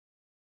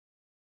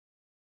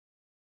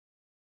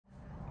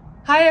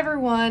Hi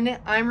everyone,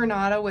 I'm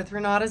Renata with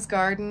Renata's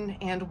Garden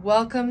and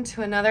welcome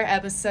to another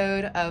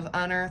episode of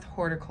Unearth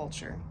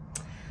Horticulture.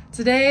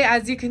 Today,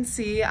 as you can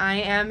see, I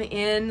am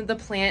in the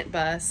plant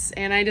bus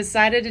and I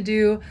decided to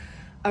do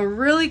a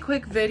really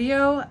quick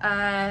video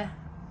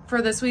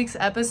for this week's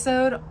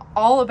episode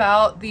all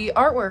about the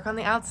artwork on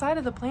the outside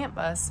of the plant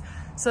bus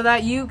so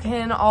that you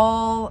can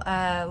all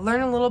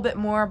learn a little bit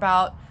more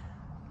about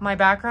my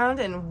background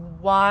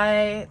and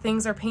why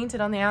things are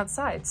painted on the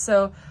outside.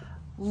 So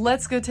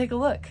let's go take a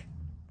look.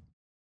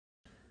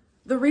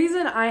 The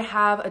reason I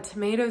have a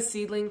tomato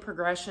seedling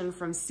progression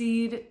from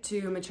seed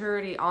to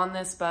maturity on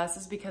this bus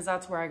is because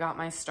that's where I got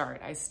my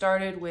start. I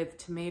started with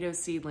tomato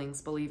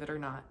seedlings, believe it or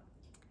not.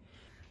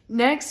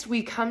 Next,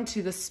 we come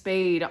to the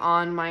spade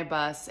on my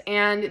bus,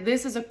 and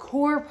this is a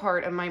core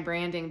part of my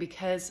branding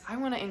because I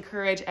want to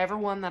encourage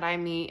everyone that I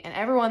meet and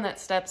everyone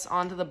that steps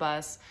onto the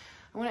bus,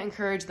 I want to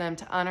encourage them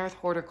to unearth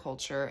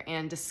horticulture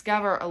and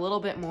discover a little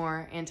bit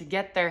more and to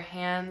get their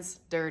hands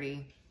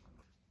dirty.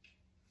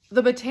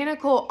 The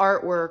botanical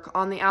artwork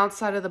on the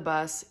outside of the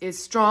bus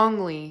is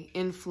strongly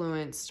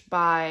influenced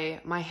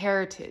by my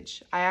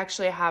heritage. I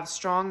actually have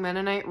strong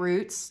Mennonite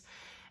roots,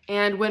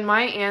 and when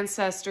my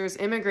ancestors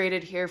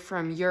immigrated here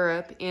from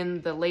Europe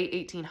in the late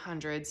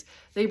 1800s,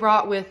 they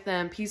brought with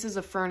them pieces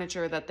of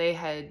furniture that they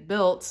had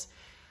built.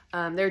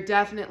 They're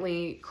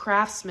definitely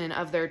craftsmen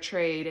of their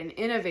trade and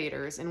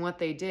innovators in what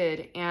they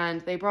did,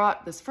 and they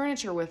brought this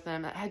furniture with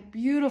them that had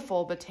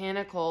beautiful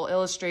botanical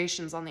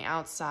illustrations on the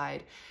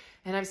outside.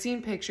 And I've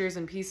seen pictures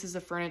and pieces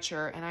of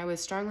furniture, and I was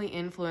strongly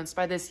influenced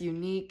by this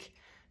unique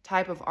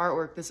type of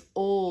artwork, this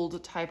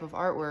old type of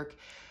artwork.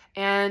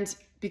 And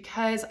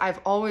because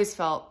I've always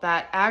felt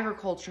that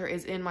agriculture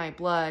is in my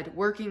blood,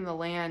 working the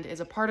land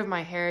is a part of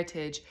my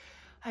heritage,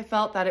 I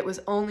felt that it was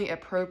only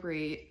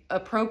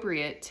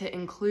appropriate to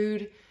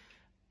include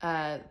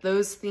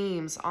those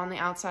themes on the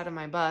outside of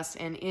my bus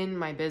and in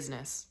my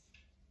business.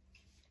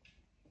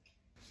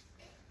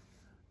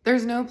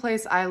 There's no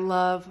place I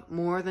love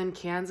more than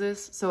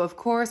Kansas, so of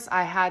course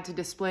I had to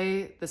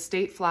display the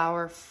state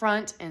flower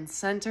front and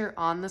center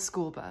on the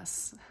school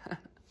bus.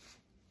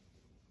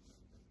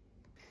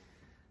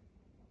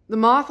 The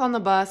moth on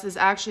the bus is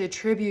actually a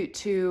tribute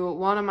to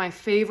one of my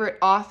favorite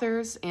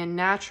authors and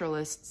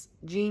naturalists,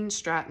 Gene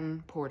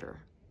Stratton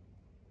Porter.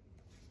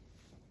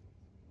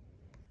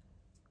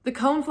 The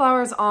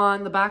coneflowers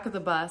on the back of the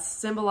bus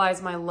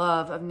symbolize my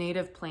love of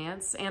native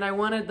plants, and I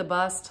wanted the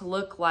bus to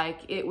look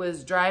like it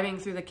was driving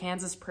through the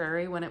Kansas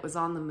prairie when it was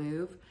on the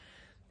move.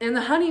 And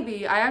the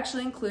honeybee, I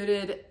actually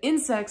included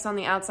insects on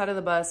the outside of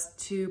the bus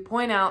to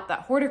point out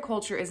that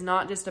horticulture is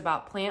not just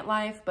about plant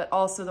life, but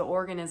also the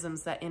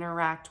organisms that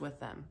interact with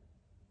them.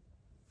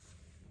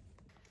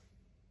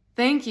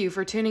 Thank you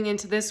for tuning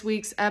into this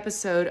week's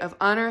episode of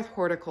Unearth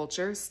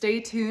Horticulture. Stay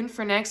tuned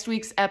for next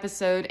week's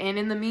episode, and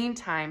in the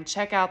meantime,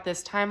 check out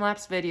this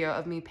time-lapse video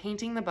of me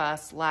painting the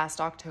bus last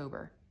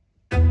October.